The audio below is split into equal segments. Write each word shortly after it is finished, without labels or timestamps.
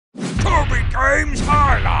game's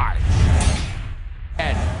highlights.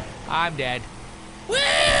 Dead. I'm dead.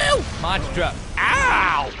 Woo! Monster.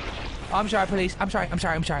 Ow! I'm sorry, police. I'm sorry.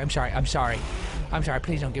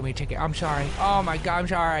 Please don't give me a ticket. I'm sorry. Oh my god, I'm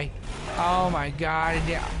sorry. Oh my god.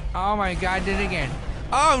 Oh my god, did it again.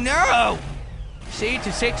 Oh no!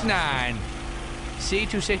 C269.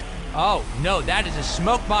 C26. Oh no, that is a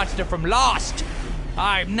smoke monster from Lost.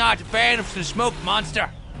 I'm not a fan of the smoke monster.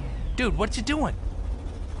 Dude, what's it doing?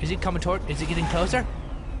 Is it coming toward? Is it getting closer?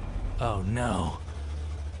 Oh no.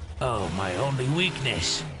 Oh, my only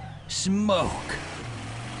weakness. Smoke.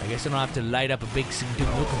 I guess I don't have to light up a big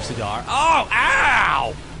looking cigar. Oh,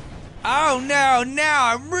 ow! Oh no, now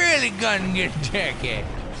I'm really gonna get a ticket.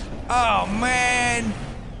 Oh man.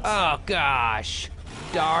 Oh gosh.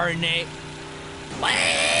 Darn it.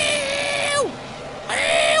 Woo!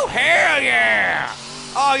 Woo! Hell yeah!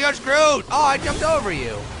 Oh, you're screwed! Oh, I jumped over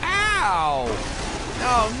you. Ow!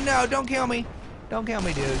 Oh no, don't kill me. Don't kill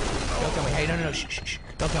me, dude. Don't kill me. Hey, no. Shh.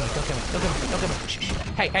 Don't kill me. Shh.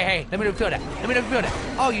 Hey. Let me feel that.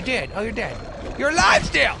 Oh, you did. Oh, you're dead. You're alive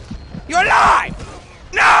still! You're alive!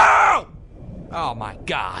 No! Oh my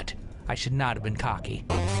god. I should not have been cocky.